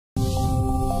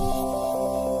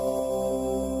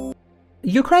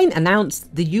Ukraine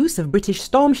announced the use of British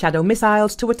Storm Shadow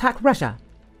missiles to attack Russia.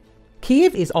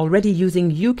 Kyiv is already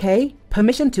using UK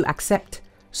permission to accept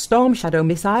Storm Shadow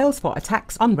missiles for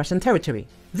attacks on Russian territory.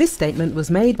 This statement was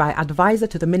made by advisor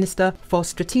to the Minister for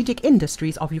Strategic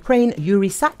Industries of Ukraine,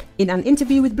 Yuriy, in an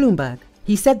interview with Bloomberg.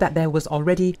 He said that there was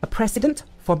already a precedent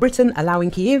for Britain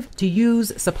allowing Kyiv to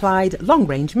use supplied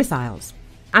long-range missiles.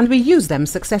 And we use them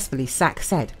successfully, Sak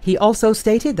said. He also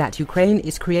stated that Ukraine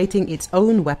is creating its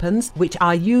own weapons which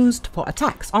are used for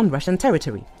attacks on Russian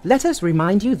territory. Let us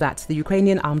remind you that the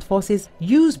Ukrainian Armed Forces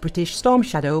use British Storm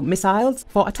Shadow missiles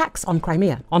for attacks on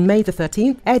Crimea. On May the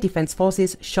 13th, Air Defense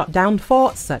Forces shot down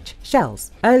 4 such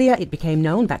shells. Earlier, it became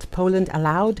known that Poland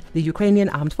allowed the Ukrainian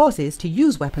Armed Forces to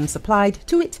use weapons supplied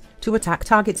to it to attack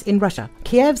targets in Russia.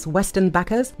 Kiev's Western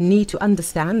backers need to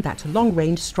understand that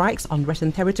long-range strikes on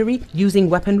Russian territory using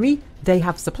weaponry they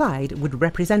have supplied would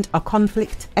represent a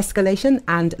conflict escalation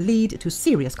and lead to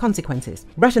serious consequences.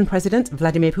 Russian President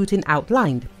Vladimir Putin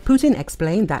outlined. Putin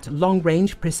explained that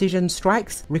long-range precision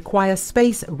strikes require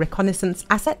space reconnaissance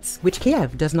assets, which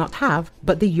Kiev does not have,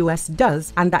 but the US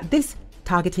does, and that this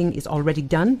targeting is already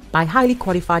done by highly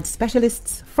qualified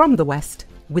specialists from the West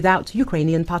without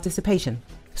Ukrainian participation.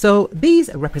 So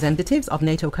these representatives of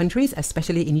NATO countries,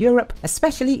 especially in Europe,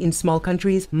 especially in small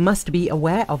countries, must be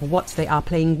aware of what they are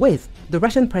playing with, the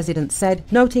Russian president said,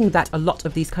 noting that a lot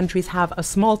of these countries have a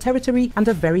small territory and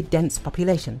a very dense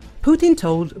population. Putin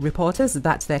told reporters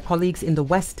that their colleagues in the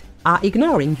West are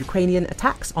ignoring Ukrainian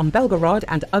attacks on Belgorod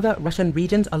and other Russian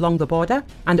regions along the border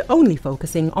and only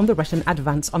focusing on the Russian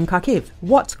advance on Kharkiv.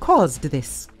 What caused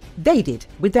this? They did,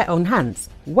 with their own hands.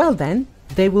 Well then,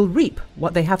 they will reap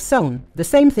what they have sown. The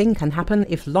same thing can happen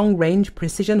if long-range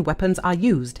precision weapons are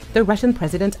used, the Russian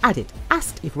president added.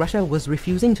 Asked if Russia was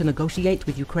refusing to negotiate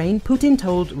with Ukraine, Putin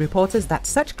told reporters that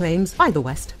such claims by the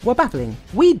West were baffling.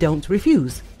 "We don't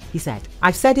refuse," he said.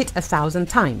 "I've said it 1,000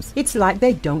 times. It's like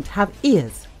they don't have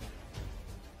ears."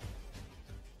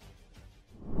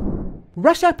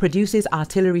 Russia produces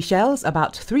artillery shells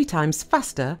about 3 times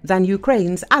faster than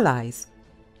Ukraine's allies.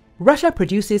 Russia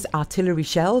produces artillery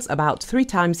shells about 3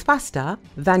 times faster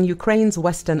than Ukraine's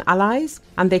Western allies,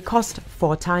 and they cost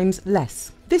 4 times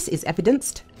less. This is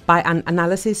evidenced by an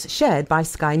analysis shared by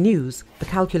Sky News. The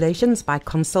calculations by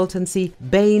consultancy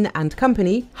Bain and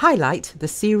Company highlight the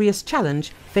serious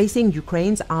challenge facing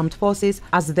Ukraine's armed forces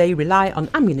as they rely on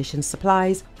ammunition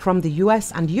supplies from the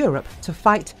US and Europe to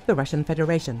fight the Russian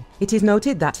Federation. It is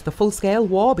noted that the full-scale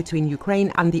war between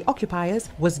Ukraine and the occupiers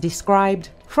was described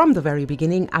from the very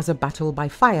beginning as a battle by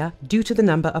fire due to the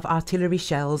number of artillery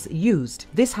shells used.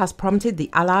 This has prompted the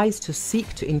Allies to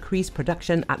seek to increase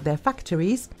production at their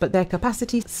factories, but their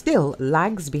capacity still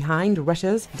lags behind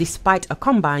Russia's despite a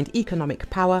combined economic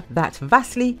power that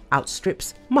vastly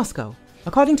outstrips Moscow.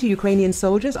 According to Ukrainian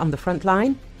soldiers on the front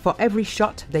line, for every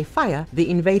shot they fire, the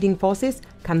invading forces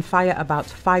can fire about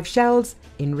 5 shells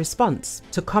in response.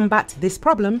 To combat this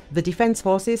problem, the defense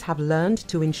forces have learned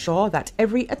to ensure that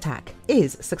every attack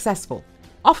is successful.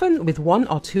 Often with 1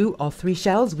 or 2 or 3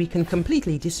 shells we can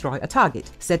completely destroy a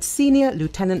target, said Senior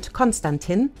Lieutenant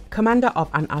Konstantin, commander of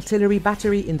an artillery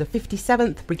battery in the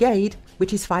 57th Brigade,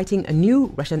 which is fighting a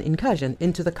new Russian incursion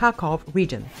into the Kharkiv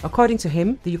region. According to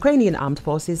him, the Ukrainian armed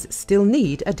forces still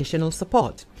need additional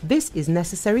support. This is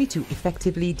necessary to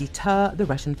effectively deter the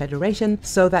Russian Federation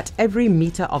so that every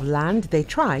meter of land they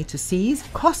try to seize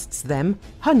costs them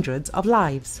hundreds of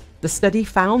lives. The study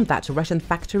found that Russian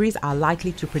factories are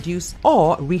likely to produce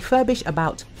or refurbish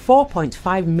about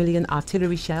 4.5 million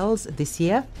artillery shells this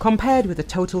year, compared with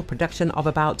a total production of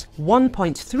about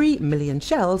 1.3 million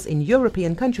shells in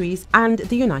European countries and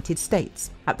the United States.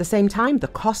 At the same time, the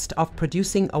cost of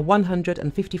producing a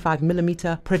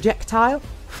 155mm projectile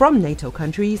from NATO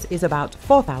countries is about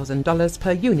 $4,000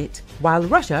 per unit, while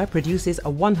Russia produces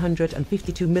a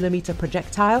 152mm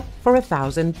projectile for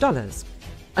 $1,000.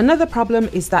 Another problem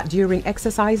is that during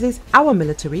exercises, our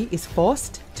military is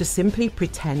forced to simply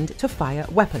pretend to fire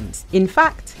weapons. In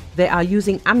fact, they are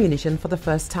using ammunition for the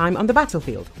first time on the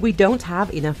battlefield. We don't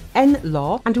have enough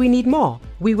N-law and we need more.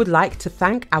 We would like to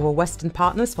thank our Western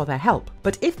partners for their help,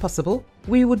 but if possible,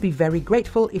 we would be very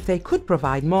grateful if they could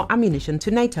provide more ammunition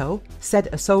to NATO, said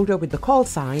a soldier with the call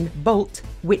sign Bolt,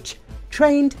 which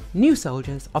trained new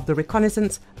soldiers of the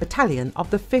Reconnaissance Battalion of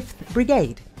the 5th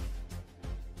Brigade.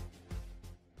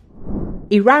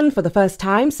 Iran for the first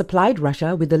time supplied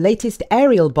Russia with the latest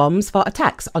aerial bombs for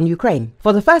attacks on Ukraine.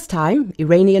 For the first time,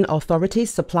 Iranian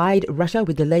authorities supplied Russia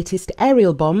with the latest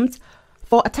aerial bombs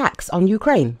for attacks on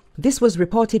Ukraine. This was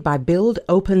reported by Build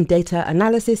open data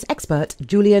analysis expert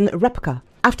Julian Repka.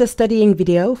 after studying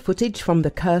video footage from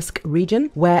the Kursk region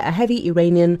where a heavy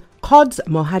Iranian Quds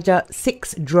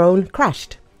Mohajer-6 drone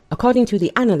crashed. According to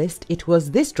the analyst, it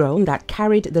was this drone that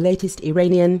carried the latest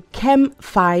Iranian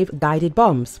Chem-5 guided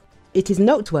bombs. It is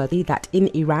noteworthy that in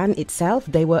Iran itself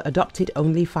they were adopted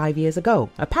only 5 years ago.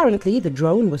 Apparently, the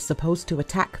drone was supposed to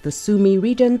attack the Sumy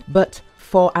region, but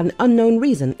for an unknown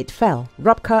reason it fell,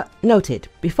 Bucha noted.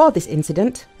 Before this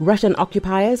incident, Russian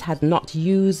occupiers had not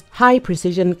used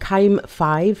high-precision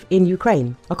Chem-5 in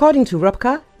Ukraine. According to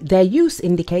Bucha, their use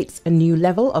indicates a new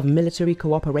level of military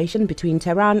cooperation between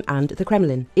Tehran and the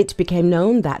Kremlin. It became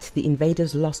known that the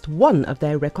invaders lost one of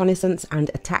their reconnaissance and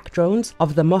attack drones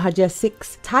of the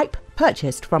Mohajer-6 type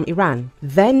purchased from Iran.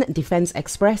 Then Defense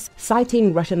Express,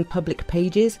 citing Russian public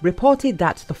pages, reported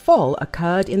that the fall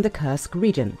occurred in the Kursk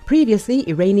region. Previously,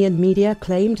 Iranian media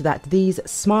claimed that these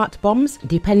smart bombs,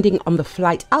 depending on the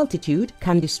flight altitude,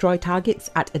 can destroy targets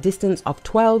at a distance of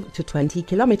 12 to 20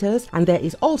 kilometers, and there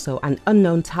is also an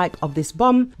unknown type of this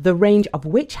bomb, the range of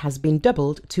which has been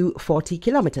doubled to 40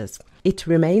 kilometers. It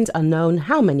remains unknown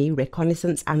how many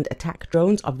reconnaissance and attack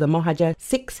drones of the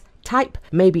Mohajer-6 type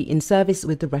may be in service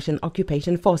with the Russian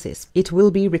occupation forces. It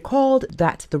will be recalled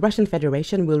that the Russian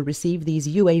Federation will receive these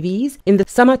UAVs in the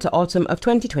summer to autumn of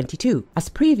 2022. As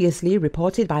previously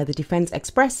reported by the Defense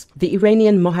Express, the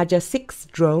Iranian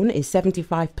Mohajer-6 drone is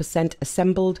 75%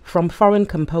 assembled from foreign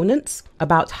components.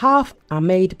 About half are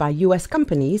made by US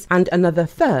companies and another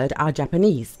third are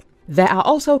Japanese. There are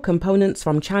also components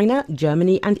from China,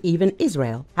 Germany and even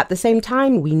Israel. At the same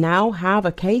time, we now have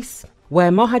a case where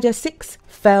Mohajer-6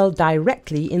 fell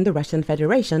directly in the Russian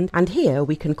Federation, and here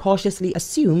we can cautiously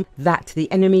assume that the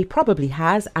enemy probably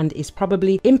has and is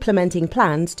probably implementing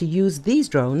plans to use these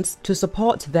drones to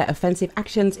support their offensive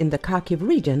actions in the Kharkiv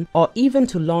region, or even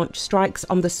to launch strikes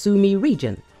on the Sumy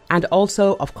region, and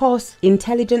also, of course,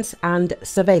 intelligence and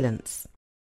surveillance.